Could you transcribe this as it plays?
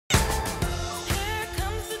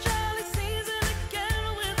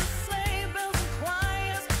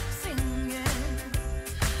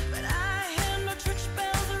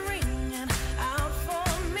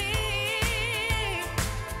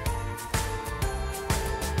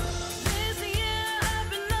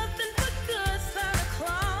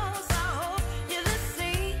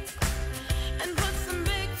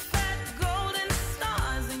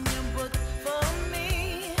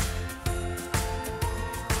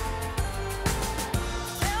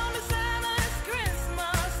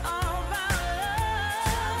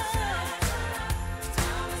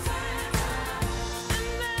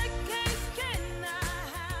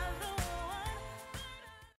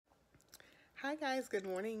Hi guys, good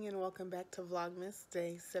morning and welcome back to Vlogmas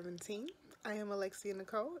Day 17. I am Alexia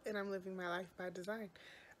Nicole and I'm living my life by design.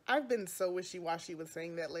 I've been so wishy-washy with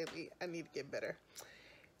saying that lately. I need to get better.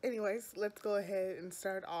 Anyways, let's go ahead and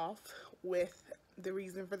start off with the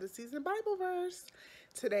reason for the season Bible verse.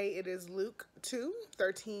 Today it is Luke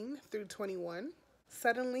 2:13 through 21.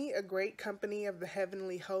 Suddenly, a great company of the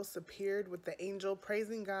heavenly hosts appeared with the angel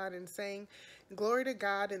praising God and saying, "Glory to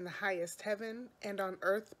God in the highest heaven, and on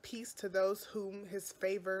earth peace to those whom his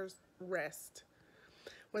favors rest."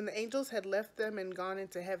 When the angels had left them and gone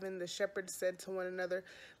into heaven, the shepherds said to one another,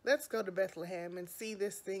 "Let's go to Bethlehem and see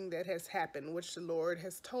this thing that has happened, which the Lord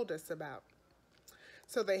has told us about."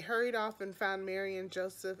 So they hurried off and found Mary and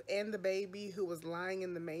Joseph and the baby who was lying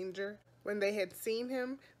in the manger. When they had seen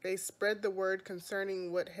him, they spread the word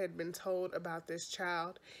concerning what had been told about this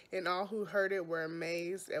child, and all who heard it were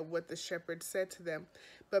amazed at what the shepherds said to them.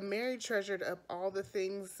 But Mary treasured up all the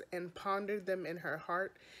things and pondered them in her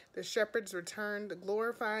heart. The shepherds returned,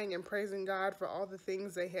 glorifying and praising God for all the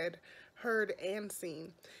things they had heard and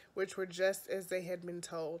seen, which were just as they had been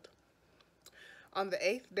told. On the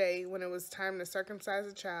 8th day, when it was time to circumcise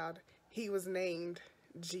the child, he was named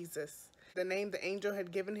Jesus, the name the angel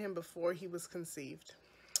had given him before he was conceived.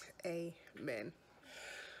 Amen.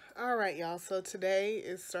 All right, y'all. So today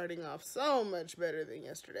is starting off so much better than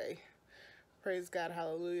yesterday. Praise God.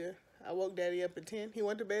 Hallelujah. I woke Daddy up at 10. He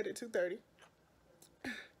went to bed at 2:30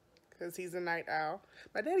 because he's a night owl.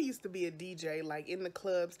 My daddy used to be a DJ, like in the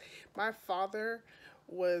clubs. My father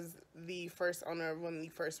was the first owner of one of the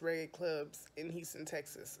first reggae clubs in Houston,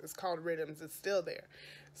 Texas. It's called Rhythms. It's still there.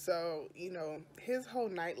 So, you know, his whole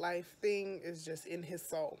nightlife thing is just in his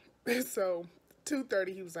soul. So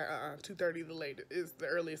 2:30, he was like, 2:30 the latest is the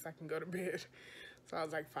earliest I can go to bed. So I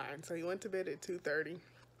was like, fine. So he went to bed at 2:30.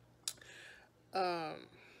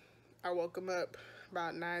 I woke him up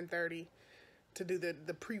about 9:30 to do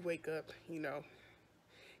the pre-wake up, you know.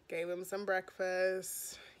 Gave him some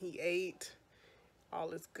breakfast. He ate.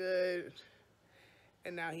 All is good.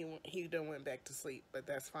 And now he done went back to sleep, but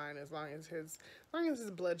that's fine as long as his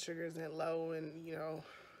blood sugar isn't low and, you know,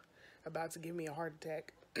 about to give me a heart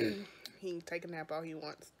attack. He can take a nap all he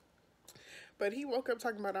wants. But he woke up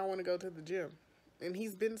talking about, "I want to go to the gym." And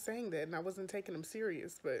he's been saying that, and I wasn't taking him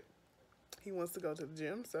serious, but he wants to go to the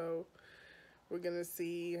gym. So we're going to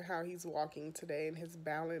see how he's walking today and his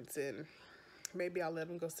balance, and maybe I'll let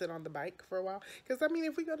him go sit on the bike for a while. Because, I mean,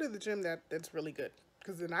 if we go to the gym, that's really good.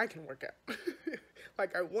 Because then I can work out.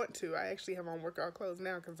 Like I want to. I actually have on workout clothes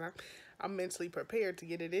now because I'm mentally prepared to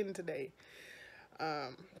get it in today.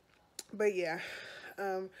 But yeah.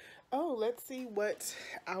 Oh, let's see what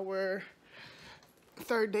our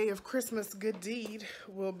third day of Christmas good deed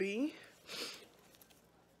will be.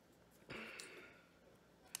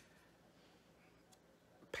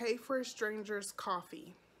 Pay for a stranger's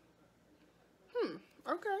coffee.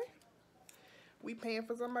 Okay. We paying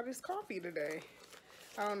for somebody's coffee today.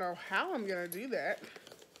 I don't know how I'm gonna do that.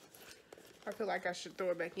 I feel like I should throw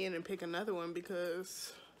it back in and pick another one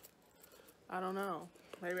because I don't know.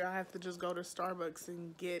 Maybe I'll have to just go to Starbucks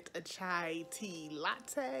and get a chai tea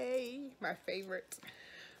latte, my favorite.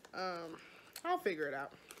 I'll figure it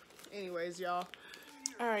out. Anyways, y'all.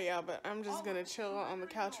 All right, y'all, but I'm just gonna chill on the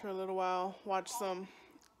couch for a little while, watch some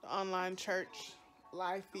online church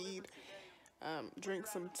live feed, drink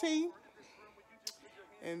some tea.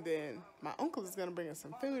 And then my uncle is going to bring us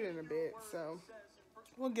some food in a bit. So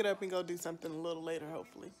we'll get up and go do something a little later,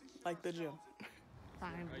 hopefully. Like the gym.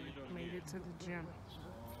 Finally made it to the gym.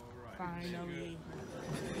 Finally.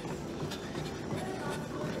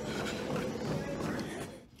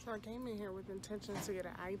 So I came in here with intentions to get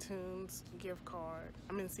an iTunes gift card.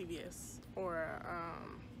 I'm in CVS. Or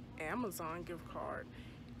Amazon gift card.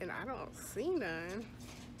 And I don't see none.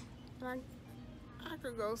 I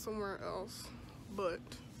could go somewhere else. But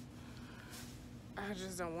I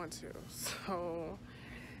just don't want to. So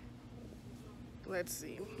let's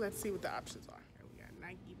see what the options are. We got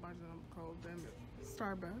Nike, Barcelona, Cold, and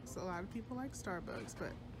Starbucks. A lot of people like Starbucks,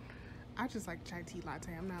 but I just like chai tea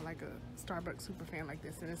latte. I'm not like a Starbucks super fan like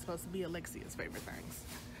this, and it's supposed to be Alexia's favorite things.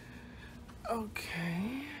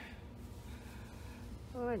 Okay.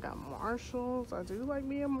 Oh, I got Marshalls. I do like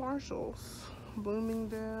me a Marshalls.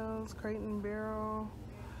 Bloomingdale's, Crate and Barrel,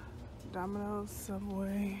 Domino's,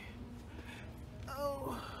 Subway.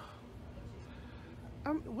 Oh.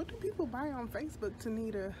 What do people buy on Facebook to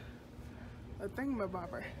need a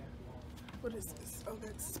thingamabobber? What is this? Oh,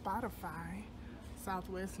 that's Spotify.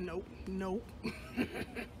 Southwest, nope.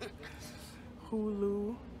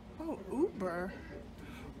 Hulu. Oh, Uber.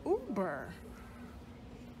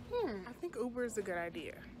 I think Uber is a good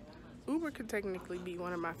idea. Uber could technically be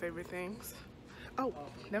one of my favorite things. Oh,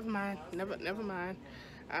 never mind. Never mind.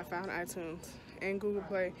 I found iTunes and Google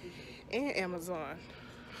Play and Amazon.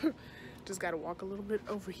 Just gotta walk a little bit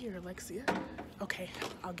over here, Alexia. Okay,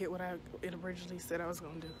 I'll get what I originally said I was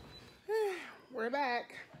gonna do. We're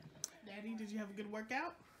back. Daddy, did you have a good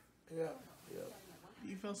workout? Yeah.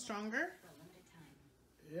 You feel stronger?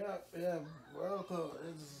 Yeah. Welcome.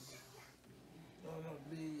 It's gonna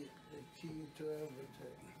be the key to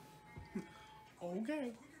everything.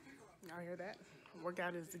 Okay. Y'all hear that?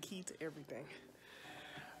 Workout is the key to everything.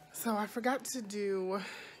 So I forgot to do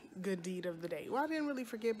good deed of the day. Well, I didn't really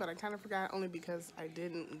forget, but I kind of forgot only because I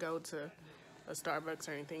didn't go to a Starbucks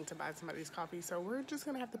or anything to buy somebody's coffee. So we're just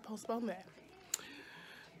gonna have to postpone that.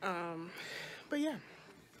 But yeah,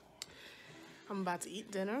 I'm about to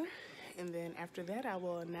eat dinner, and then after that I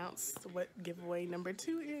will announce what giveaway number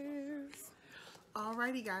 2 is.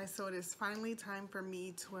 Alrighty guys, so it is finally time for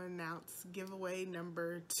me to announce giveaway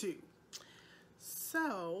number 2.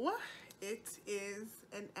 So it is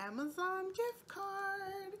an Amazon gift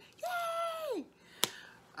card. Yay!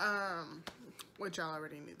 Which y'all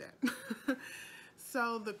already knew that.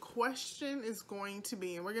 So the question is going to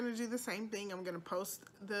be, and we're gonna do the same thing. I'm gonna post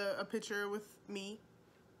a picture with me,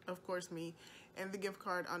 of course me, and the gift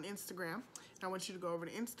card on Instagram. And I want you to go over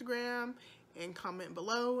to Instagram and comment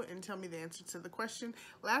below and tell me the answer to the question.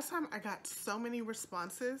 Last time I got so many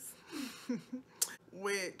responses,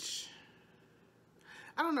 which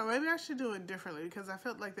I don't know, maybe I should do it differently because I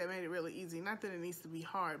felt like that made it really easy. Not that it needs to be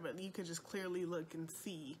hard, but you could just clearly look and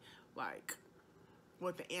see like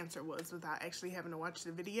what the answer was without actually having to watch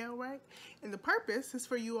the video, right? And the purpose is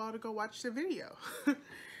for you all to go watch the video.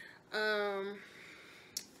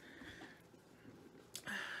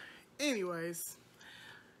 Anyways,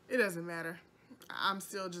 it doesn't matter. I'm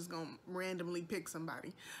still just gonna randomly pick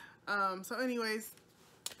somebody. So anyways,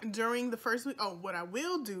 during the first week, what I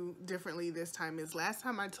will do differently this time is last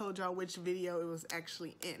time I told y'all which video it was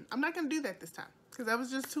actually in. I'm not gonna do that this time because that was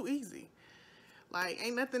just too easy. Like,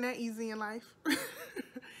 ain't nothing that easy in life.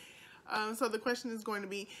 So the question is going to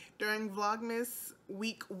be, during Vlogmas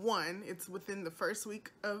week 1, it's within the first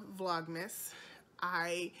week of Vlogmas,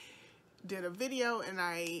 I did a video and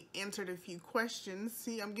I answered a few questions.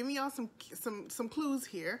 See, I'm giving y'all some clues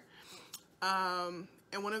here. And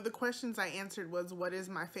one of the questions I answered was, what is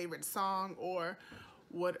my favorite song, or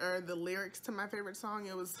what are the lyrics to my favorite song?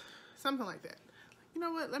 It was something like that. You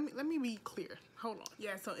know what, let me be clear. Hold on.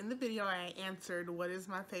 Yeah, so in the video I answered what is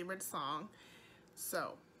my favorite song.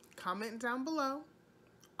 So comment down below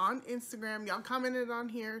on Instagram. Y'all commented on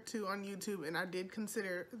here too on YouTube, and I did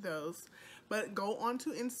consider those. But go on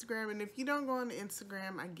to Instagram, and if you don't go on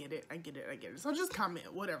Instagram, I get it. So just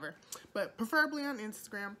comment, whatever. But preferably on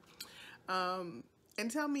Instagram. And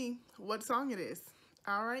tell me what song it is.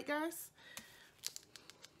 Alright guys?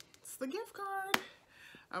 It's the gift card.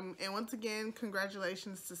 And once again,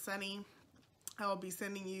 congratulations to Sunny. I will be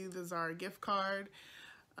sending you the Zara gift card.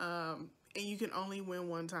 And you can only win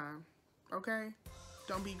one time. Okay?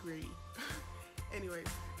 Don't be greedy. Anyways,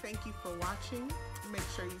 thank you for watching. Make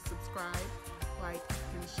sure you subscribe, like,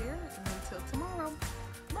 and share.